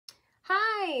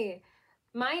Hi,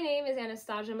 my name is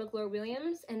Anastasia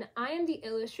Magloire-Williams, and I am the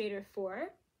illustrator for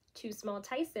Too Small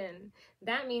TYSON.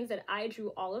 That means that I drew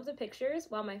all of the pictures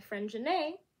while my friend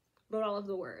Janae wrote all of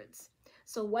the words.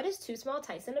 So what is Too Small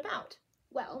TYSON about?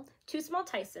 Well, Too Small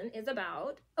TYSON is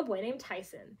about a boy named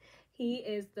Tyson. He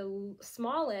is the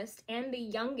smallest and the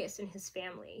youngest in his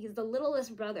family. He's the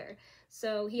littlest brother.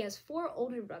 So he has 4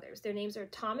 older brothers. Their names are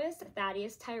Thomas,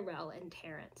 Thaddeus, Tyrell, and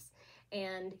Terrence.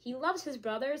 And he loves his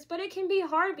brothers, but it can be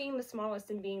hard being the smallest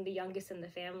and being the youngest in the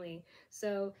family.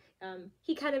 So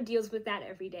he kind of deals with that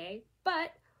every day.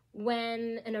 But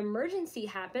when an emergency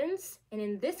happens, and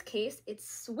in this case, it's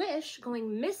Swish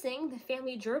going missing, the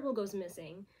family gerbil goes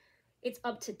missing, it's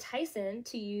up to Tyson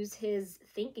to use his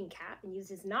thinking cap and use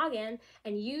his noggin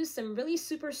and use some really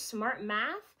super smart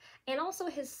math and also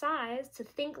his size to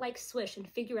think like Swish and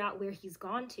figure out where he's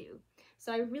gone to.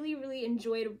 So I really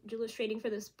enjoyed illustrating for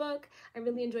this book. I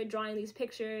really enjoyed drawing these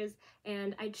pictures,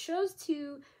 and I chose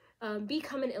to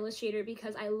become an illustrator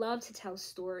because I love to tell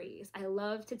stories. I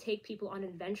love to take people on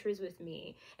adventures with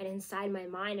me and inside my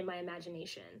mind and my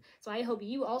imagination. So I hope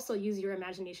you also use your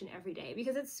imagination every day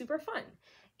because it's super fun.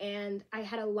 And I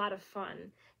had a lot of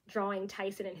fun drawing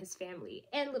Tyson and his family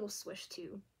and little Swish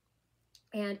too.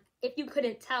 And if you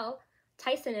couldn't tell,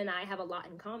 Tyson and I have a lot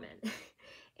in common.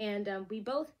 And we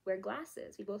both wear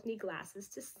glasses. We both need glasses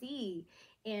to see.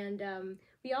 And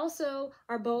we also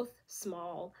are both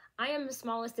small. I am the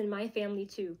smallest in my family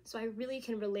too, so I really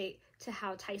can relate to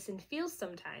how Tyson feels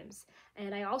sometimes.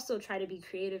 And I also try to be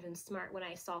creative and smart when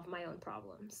I solve my own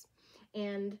problems.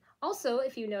 And also,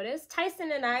 if you notice,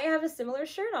 Tyson and I have a similar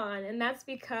shirt on, and that's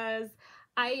because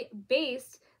I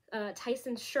based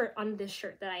Tyson's shirt on this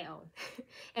shirt that I own.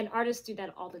 And artists do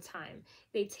that all the time.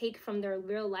 They take from their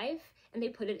real life and they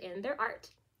put it in their art.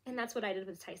 And that's what I did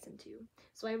with Tyson too.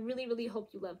 So I really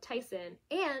hope you love Tyson,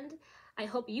 and I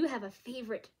hope you have a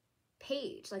favorite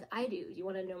page like I do. Do you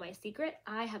want to know my secret?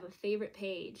 I have a favorite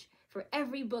page for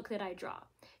every book that I draw.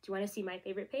 Do you want to see my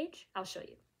favorite page? I'll show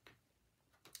you.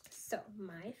 So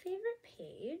my favorite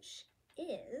page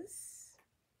is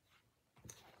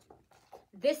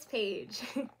this page,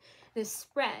 this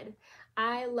spread.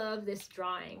 I love this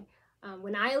drawing.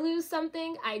 When I lose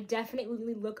something, I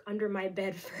definitely look under my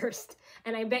bed first,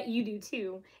 and I bet you do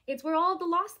too. It's where all the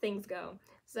lost things go.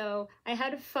 So I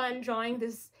had fun drawing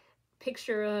this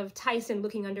picture of Tyson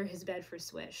looking under his bed for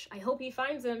Swish. I hope he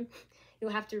finds him.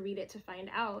 You'll have to read it to find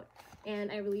out.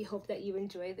 And I really hope that you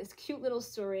enjoy this cute little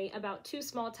story about Too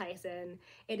Small Tyson.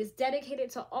 It is dedicated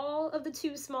to all of the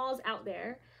Too Smalls out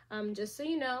there. Just so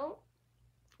you know,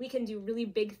 we can do really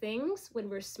big things when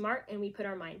we're smart and we put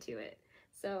our mind to it.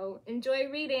 So enjoy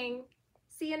reading.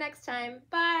 See you next time.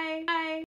 Bye. Bye.